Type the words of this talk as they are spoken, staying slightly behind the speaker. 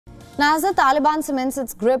Now, as the Taliban cements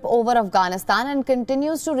its grip over Afghanistan and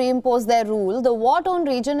continues to reimpose their rule, the war-torn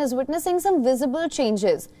region is witnessing some visible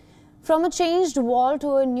changes. From a changed wall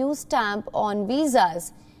to a new stamp on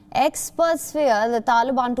visas, experts fear the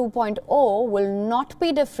Taliban 2.0 will not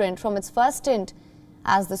be different from its first stint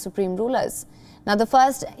as the supreme rulers. Now, the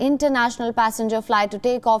first international passenger flight to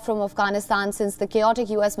take off from Afghanistan since the chaotic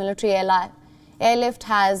US military airlift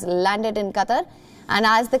has landed in Qatar, and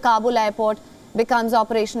as the Kabul airport becomes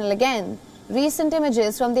operational again, recent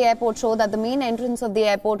images from the airport show that the main entrance of the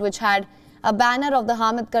airport, which had a banner of the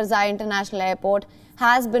Hamid Karzai International Airport,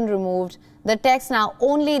 has been removed. The text now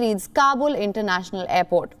only reads Kabul International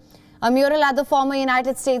Airport. A mural at the former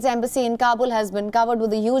United States Embassy in Kabul has been covered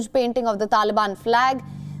with a huge painting of the Taliban flag.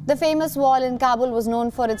 The famous wall in Kabul was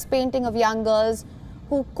known for its painting of young girls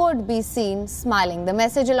who could be seen smiling. The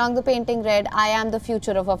message along the painting read, "I am the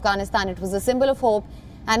future of Afghanistan." It was a symbol of hope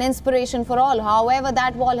and inspiration for all. However,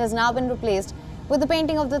 that wall has now been replaced with the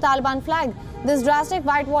painting of the Taliban flag. This drastic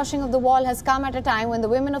whitewashing of the wall has come at a time when the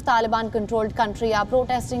women of Taliban-controlled country are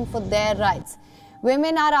protesting for their rights.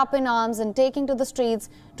 Women are up in arms and taking to the streets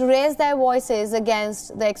to raise their voices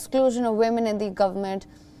against the exclusion of women in the government,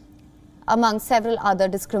 among several other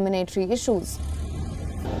discriminatory issues.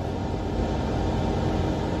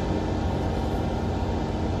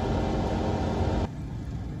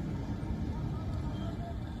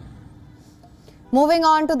 Moving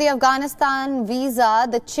on to the Afghanistan visa,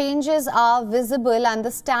 the changes are visible, and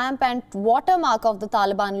the stamp and watermark of the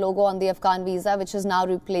Taliban logo on the Afghan visa, which has now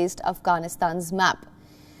replaced Afghanistan's map.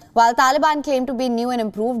 While Taliban claim to be new and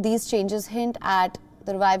improved, these changes hint at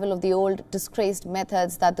the revival of the old disgraced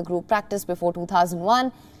methods that the group practiced before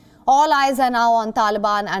 2001. All eyes are now on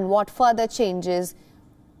Taliban and what further changes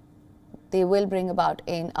they will bring about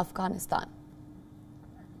in Afghanistan.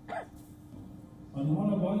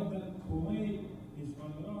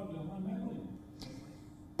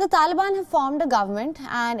 The Taliban have formed a government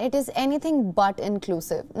and it is anything but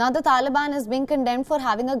inclusive. Now, the Taliban is being condemned for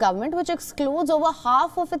having a government which excludes over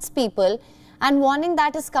half of its people, and warning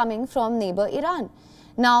that is coming from neighbor Iran.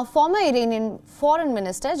 Now, former Iranian Foreign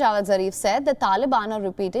Minister Javad Zarif said the Taliban are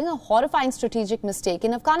repeating a horrifying strategic mistake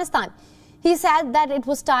in Afghanistan. He said that it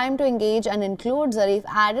was time to engage and include. Zarif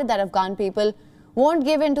added that Afghan people won't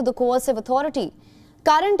give in to the coercive authority.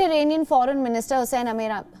 Current Iranian Foreign Minister Hossein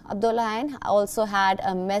Amir Abdollahian also had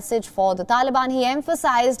a message for the Taliban. He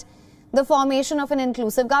emphasized the formation of an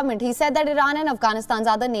inclusive government. He said that Iran and Afghanistan's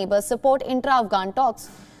other neighbors support intra-Afghan talks.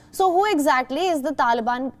 So who exactly is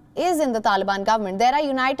in the Taliban government? There are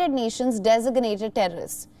United Nations designated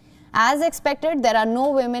terrorists. As expected, there are no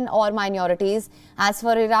women or minorities. As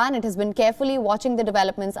for Iran, it has been carefully watching the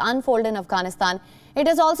developments unfold in Afghanistan. It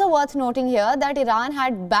is also worth noting here that Iran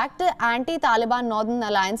had backed the anti-Taliban Northern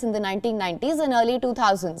Alliance in the 1990s and early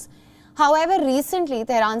 2000s. However, recently,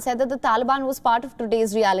 Tehran said that the Taliban was part of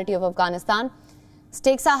today's reality of Afghanistan.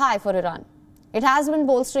 Stakes are high for Iran. It has been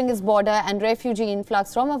bolstering its border and refugee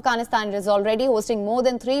influx from Afghanistan. It is already hosting more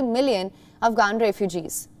than 3 million Afghan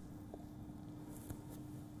refugees.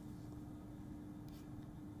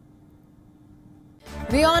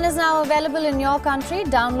 WION is now available in your country.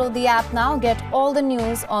 Download the app now. Get all the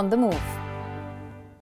news on the move.